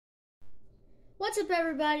What's up,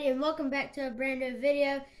 everybody, and welcome back to a brand new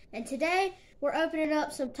video. And today we're opening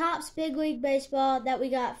up some Topps Big League Baseball that we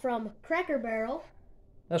got from Cracker Barrel.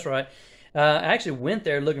 That's right. I actually went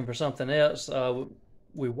there looking for something else.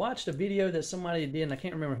 We watched a video that somebody did, and I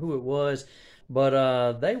can't remember who it was,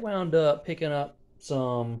 but they wound up picking up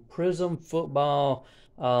some Prism football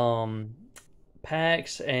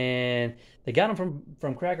packs, and they got them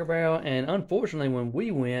from Cracker Barrel. And unfortunately, when we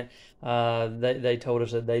went, they told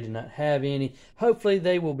us that they did not have any. Hopefully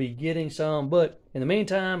they will be getting some, but in the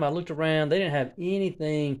meantime, I looked around. They didn't have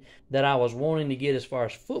anything that I was wanting to get as far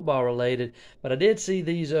as football related, but I did see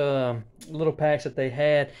these little packs that they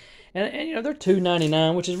had. And you know, they're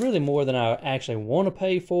 $2.99, which is really more than I actually want to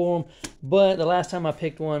pay for them. But the last time I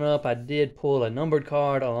picked one up, I did pull a numbered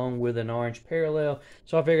card along with an orange parallel.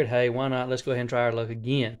 So I figured, hey, why not? Let's go ahead and try our luck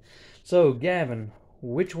again. So, Gavin,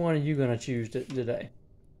 which one are you going to choose today?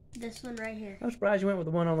 This one right here. I'm surprised you went with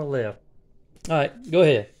the one on the left. All right, go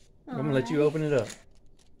ahead. I'm going to let you open it up.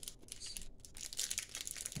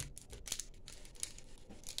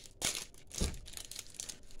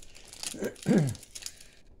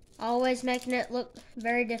 Always making it look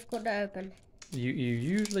very difficult to open. You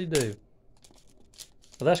usually do.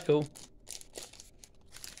 Well, that's cool.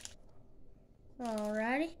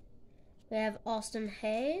 Alrighty. We have Austin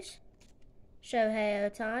Hayes, Shohei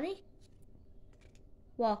Ohtani,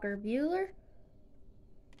 Walker Buehler,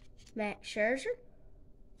 Max Scherzer,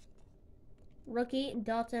 rookie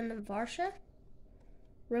Dalton Varsha,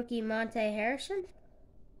 rookie Monte Harrison,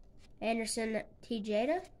 Anderson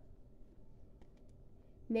Tejeda,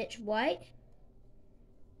 Mitch White,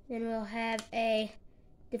 then we'll have a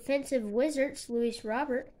defensive Wizards, Luis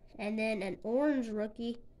Robert, and then an orange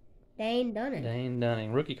rookie, Dane Dunning. Dane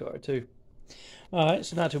Dunning, rookie card too. All right,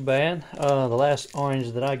 so not too bad. The last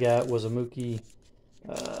orange that I got was a Mookie.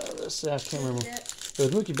 Let's see, I can't remember. It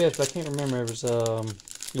was Mookie Betts, but I can't remember.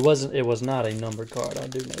 It was not a numbered card. I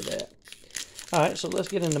do know that. All right, so let's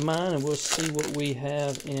get into mine, and we'll see what we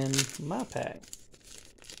have in my pack.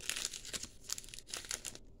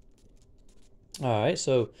 All right,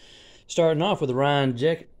 so starting off with the Ryan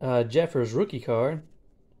Jeffers rookie card,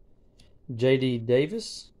 J.D.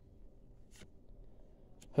 Davis,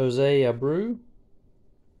 Jose Abreu,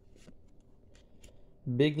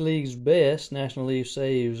 Big League's Best, National League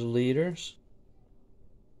Saves leaders.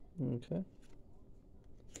 Okay.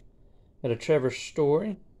 Got a Trevor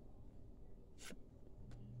Story,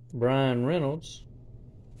 Brian Reynolds,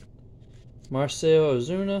 Marcell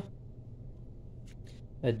Ozuna,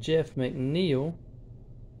 a Jeff McNeil,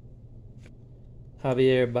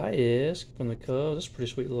 Javier Baez from the Cubs. That's a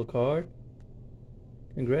pretty sweet little card.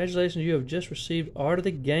 Congratulations, you have just received Art of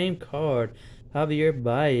the Game card, Javier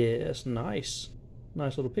Baez. Nice.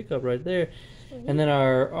 Nice little pickup right there. And then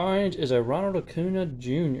our orange is a Ronald Acuna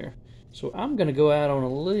Jr. So I'm going to go out on a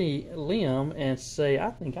limb and say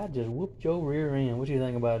I think I just whooped your rear end. What do you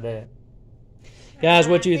think about that? Guys,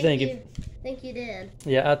 what do you think? I think you did.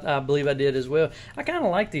 Yeah, I believe I did as well. I kind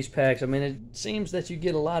of like these packs. I mean, it seems that you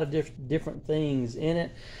get a lot of different things in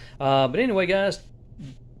it. But anyway, guys,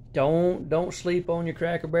 don't sleep on your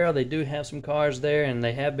Cracker Barrel. They do have some cards there, and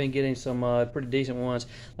they have been getting some pretty decent ones.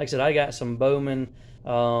 Like I said, I got some Bowman,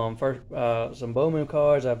 some Bowman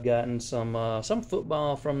cards. I've gotten some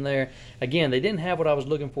football from there. Again, they didn't have what I was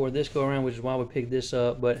looking for this go around, which is why we picked this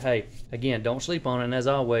up. But hey, again, don't sleep on it. And as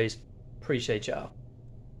always, appreciate y'all.